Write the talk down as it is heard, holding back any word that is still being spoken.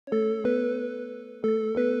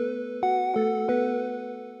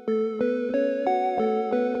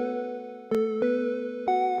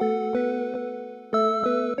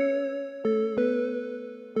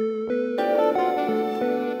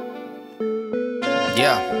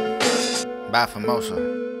Yeah, by Famoso.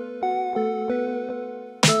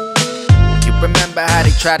 You remember how they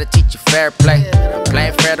try to teach you fair play?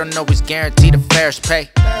 Playing fair don't always guarantee the fairest pay.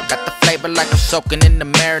 Got the flavor like I'm soaking in the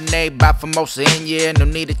marinade. By Famoso in yeah, no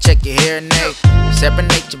need to check your hearing aid.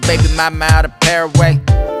 Serenade your baby mama out of Paraguay.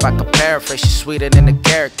 If I could paraphrase, she's sweeter than a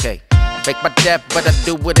carrot cake. Fake my death, but I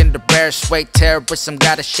do it in the rarest way. Terrorism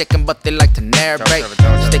got us shaking, but they like to narrate.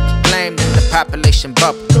 Sticky flame in the population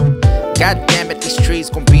bubble. God damn it, these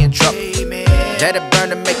trees gon' be in trouble. Let it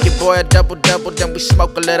burn and make your boy a double-double. Then we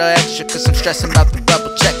smoke a little extra, cause I'm stressing about the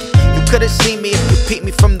bubble checking. You could've seen me if you peeped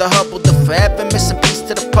me from the Hubble. The forever missing piece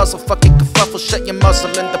to the puzzle. Fuck it, kerfuffle, shut your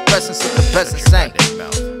muzzle in the presence of the present saint.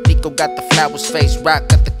 Nico got the flowers face, Rock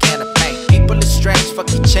got the can of paint. People is strange, fuck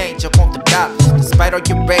your change, I want the dollars. Despite all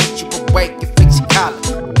your rage, you awake, you fix your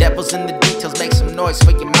collar. Devils in the details, make some noise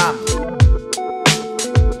for your mama.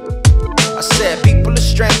 I said, people are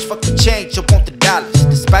strange, fuck your change, you want the dollars.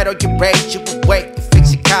 Despite all your rage, you awake, you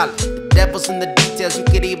fix your collar. The devil's in the details, you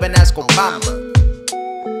could even ask Obama.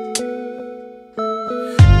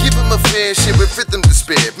 Give him a fair share with rhythm to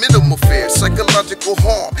spare. Minimal fear, psychological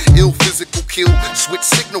harm. Ill physical kill, switch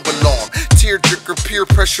signal alarm. Tearjerker, peer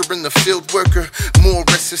pressure in the field worker. More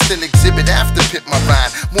restless than exhibit after pit my rhyme.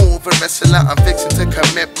 More of a wrestler, I'm fixing to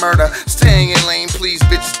commit murder. Staying in lane, please,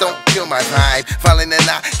 bitch, don't kill my vibe. Violent and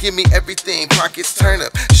I, give me everything, pockets turn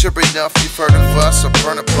up. Sure enough, you've heard of us, or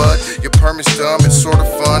burn a bud. Your permit's dumb, it's sorta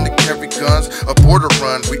fun to carry guns. A border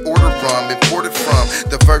run, we order rum, imported from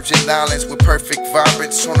the Virgin Islands with perfect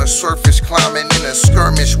vibrance. On the surface, climbing in a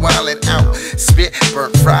skirmish, wildin' out. Spit,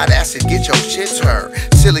 burnt, fried acid, get your shit turned.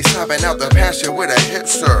 Silly stopping out the pasture with a hip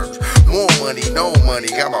surge. More money, no money,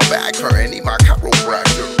 got my back hurting, need my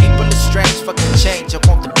chiropractor. People are strange, fucking change, I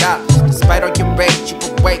want the dollars. Despite all your rage, you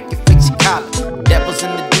awake, you fix your collar. Devils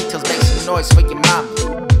in the details, make some noise for your mama.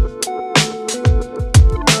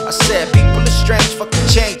 I said, people are strange, fucking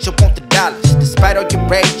change, I want the dollars. Despite all your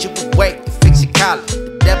rage, you awake, you fix your collar.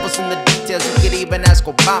 The devil's in the details, you could even ask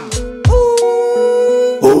Obama.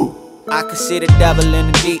 Ooh. I can see the devil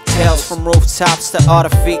in the details. From rooftops to all the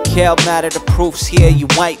feet kill. Matter the proofs here, you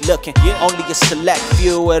ain't looking. Only a select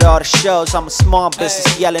few at all the shows. I'm a small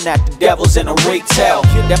business yelling at the devils in a retail.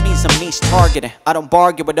 That means I'm niche targeting. I don't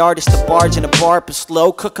bargain with artists to barge in a bar, but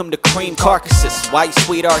slow cook them to cream carcasses. White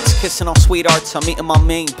sweethearts kissing on sweethearts. I'm eating my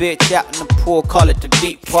main bitch out in the pool, call it the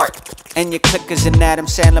deep part. And your clickers in Adam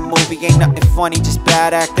Sandler movie ain't nothing funny, just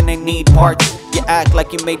bad acting, they need parts. You act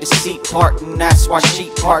like you made the seat part, and that's why she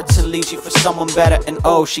parts. It leaves you for someone better, and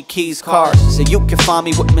oh, she keys cars. So you can find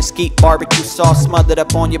me with mesquite barbecue sauce smothered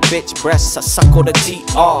up on your bitch breasts. I suckle the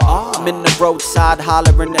TR. I'm in the roadside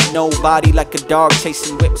hollering at nobody like a dog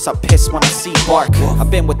chasing whips. I piss when I see bark. I've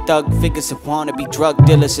been with thug figures that wanna be drug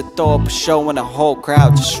dealers that throw up a show and the whole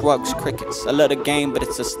crowd just shrugs crickets. I love the game, but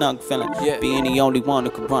it's a snug feeling. Being the only one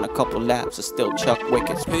who could run a couple laps and still chuck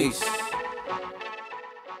wickets. Peace.